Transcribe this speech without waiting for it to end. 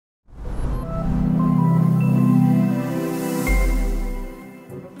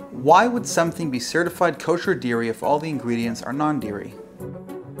Why would something be certified kosher dairy if all the ingredients are non-dairy?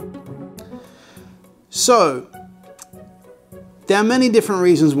 So, there are many different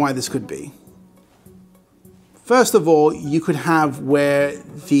reasons why this could be. First of all, you could have where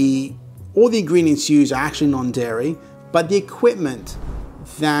all the ingredients used are actually non-dairy, but the equipment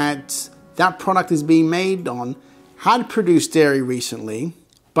that product is being made on had produced dairy recently,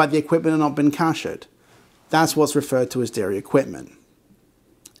 but the equipment had not been kashered. That's what's referred to as dairy equipment.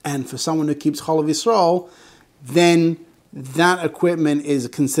 And for someone who keeps Chalav Yisrael, then that equipment is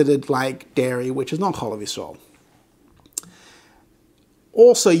considered like dairy, which is not Chalav Yisrael.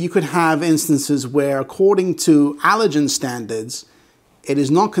 Also, you could have instances where, according to allergen standards, it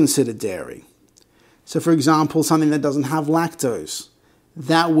is not considered dairy. So, for example, something that doesn't have lactose,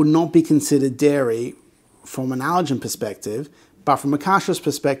 that would not be considered dairy from an allergen perspective, but from a kashrus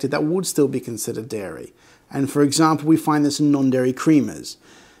perspective, that would still be considered dairy. And for example, we find this in non-dairy creamers.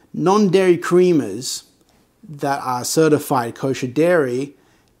 Non-dairy creamers that are certified kosher dairy,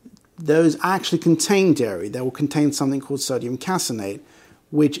 those actually contain dairy. They will contain something called sodium caseinate,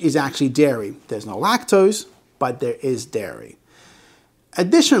 which is actually dairy. There's no lactose, but there is dairy.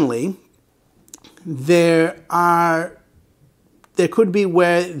 Additionally, there could be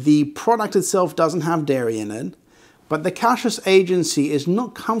where the product itself doesn't have dairy in it, but the kashrus agency is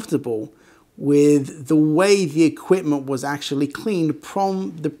not comfortable with the way the equipment was actually cleaned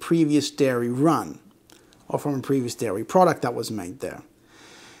from the previous dairy run, or from a previous dairy product that was made there.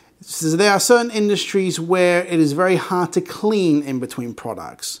 So there are certain industries where it is very hard to clean in between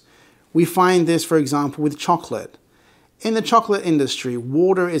products. We find this, for example, with chocolate. In the chocolate industry,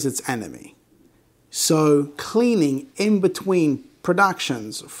 water is its enemy. So cleaning in between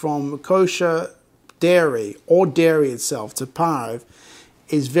productions from kosher dairy or dairy itself to parve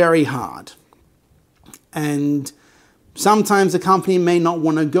is very hard. And sometimes the company may not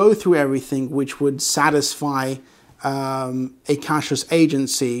want to go through everything which would satisfy a kashrus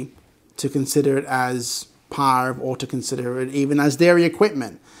agency to consider it as parve or to consider it even as dairy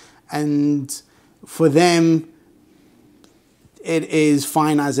equipment. And for them, it is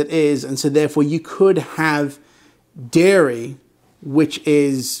fine as it is. And so therefore you could have dairy which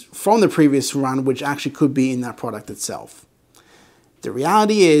is from the previous run, which actually could be in that product itself. The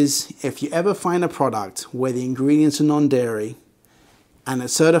reality is, if you ever find a product where the ingredients are non-dairy and it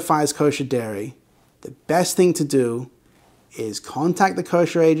certifies kosher dairy, the best thing to do is contact the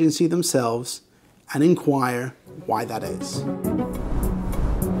kosher agency themselves and inquire why that is.